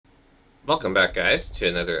Welcome back, guys, to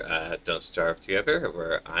another Don't Starve Together,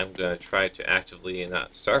 where I'm going to try to actively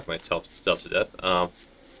not starve myself to death. I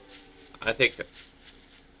think it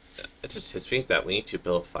just hits me that we need to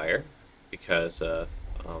build a fire because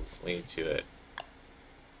we need to.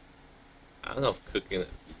 I don't know if cooking.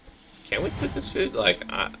 Can we cook this food? Let's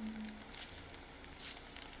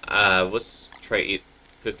try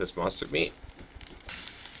cook this monster meat.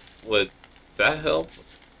 Would that help,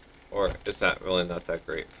 or is that really not that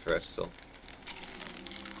great for us still?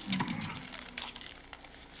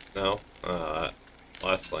 No. Well,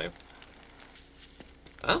 that's lame.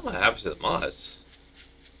 I don't know what happens to the mods.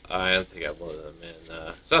 I don't think I loaded them in.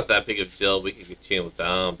 It's not that big of a deal. We can continue with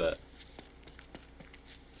them, but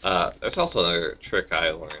there's also another trick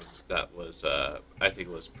I learned that was, I think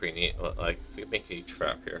it was pretty neat. Like, if you make a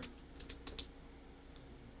trap here,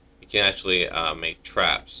 you can actually make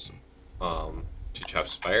traps to trap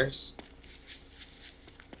spiders.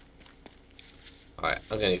 Alright,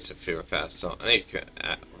 I'm gonna need some food fast, so I need to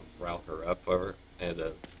rile her up, whatever, and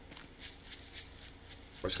we're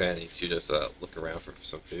just gonna need to just look around for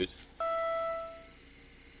some food.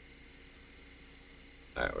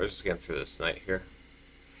 Alright, we're just getting through this night here.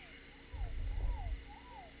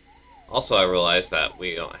 Also, I realized that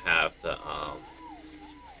we don't have the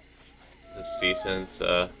seasons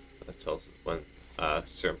until when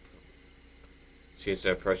certain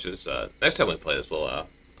season approaches. Next time we play this, I'll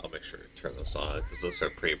make sure to turn those on because those are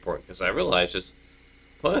pretty important. Because I realized just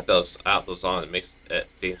putting those on makes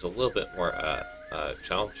things a little bit more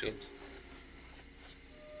challenging.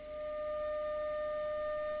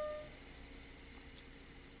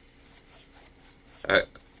 All right,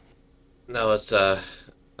 now let's go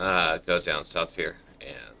down south here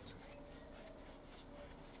and.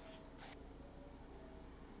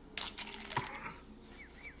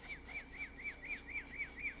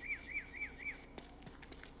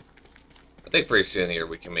 I think pretty soon here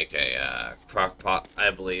we can make a crock pot,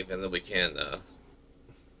 I believe, and then we can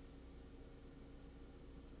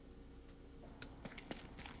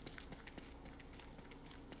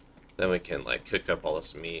like cook up all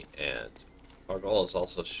this meat. And our goal is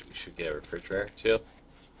also we should get a refrigerator too.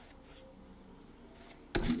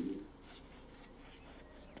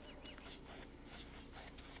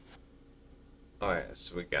 Alright,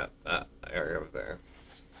 so we got that area over there.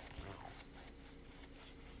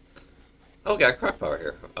 Oh, we got a crock pot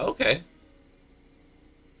here. Okay.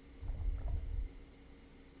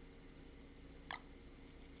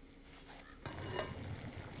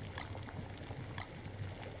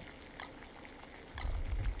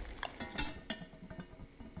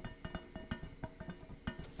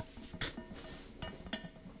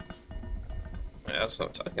 Yeah, that's what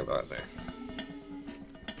I'm talking about there.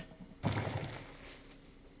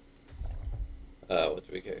 What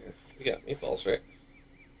do we get here? We got meatballs, right?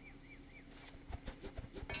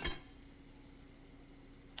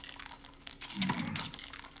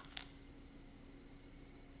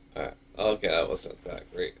 Alright. Okay, that wasn't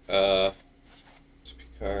that great. TP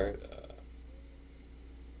card.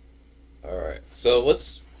 Alright, so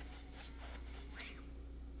let's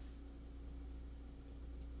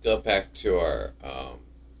go back to our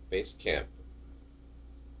base camp.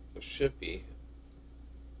 There should be.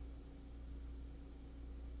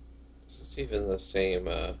 Is this even the same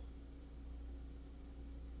map?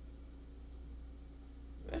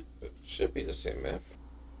 It should be the same map.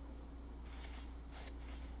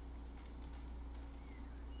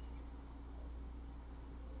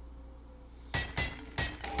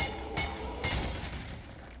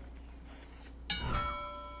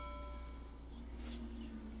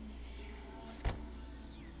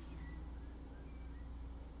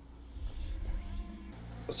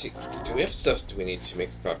 Let's see. Do we have stuff? Do we need to make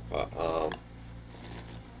a crock pot?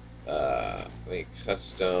 We cut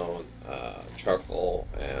stone, charcoal,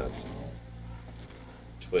 and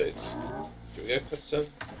twigs. Do we have cut stone?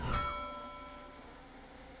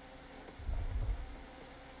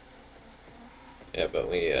 Yeah, but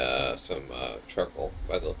we some charcoal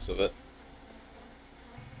by the looks of it.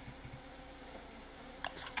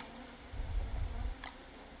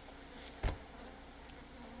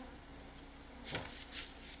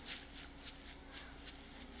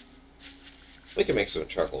 We can make some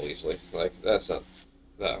charcoal easily. Like that's not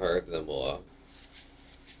that hard. Then we'll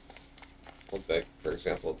back, for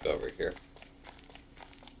example, go over here.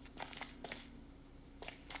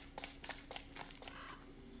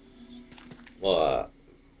 We'll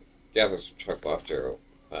gather some charcoal after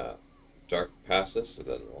dark passes, and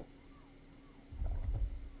then we'll.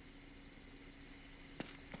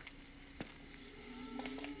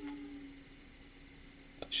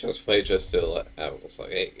 I should play just to let Abigail's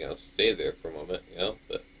like, hey, stay there for a moment,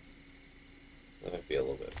 but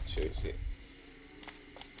see.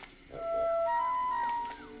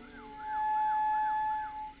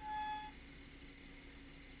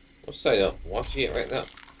 What side I'm watching it right now?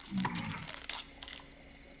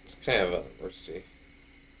 It's kind of a emergency.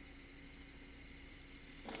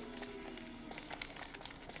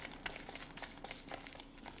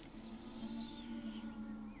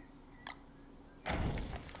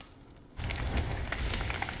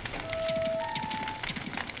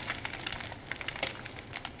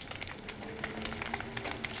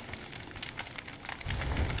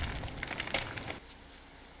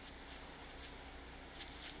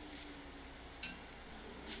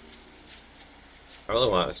 I really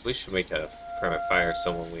want is we should make a permanent fire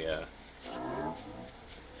so when we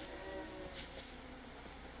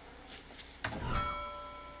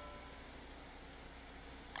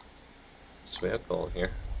so we have gold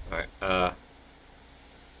here. Alright,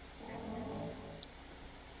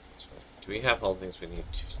 do we have all the things we need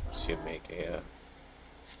to make a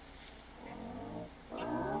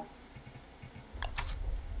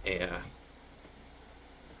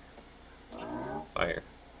fire?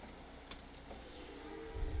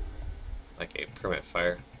 Like a permanent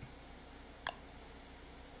fire.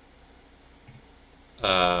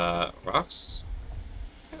 Rocks?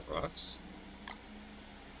 Got rocks.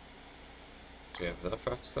 Do we have enough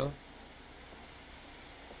rocks though?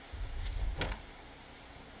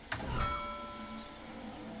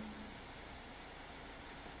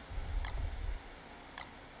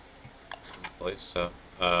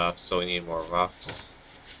 So we need more rocks.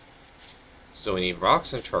 So we need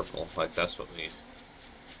rocks and charcoal, like that's what we need.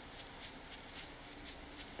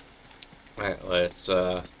 Alright, let's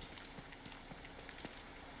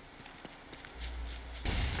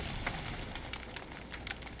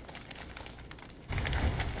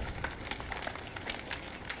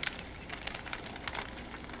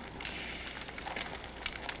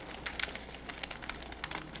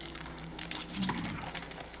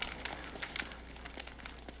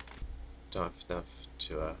don't have enough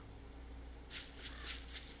to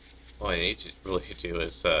all I need to really do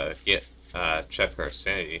is get check our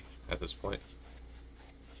sanity at this point.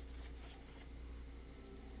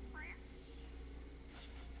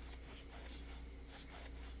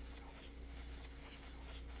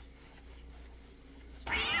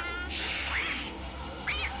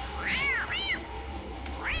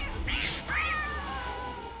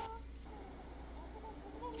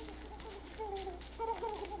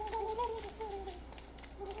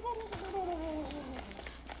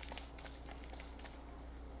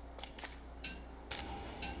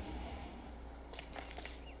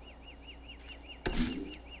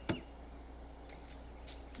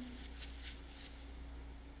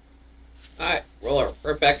 Alright,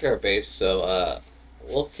 we're back at our base, so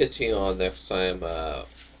we'll continue on next time. I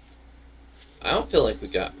don't feel like we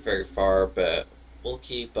got very far, but we'll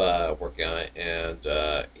keep working on it, and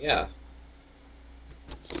yeah.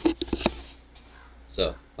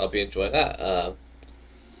 So, hope you enjoy that. If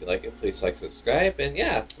you like it, please like, subscribe, and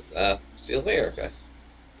yeah, see you later, guys.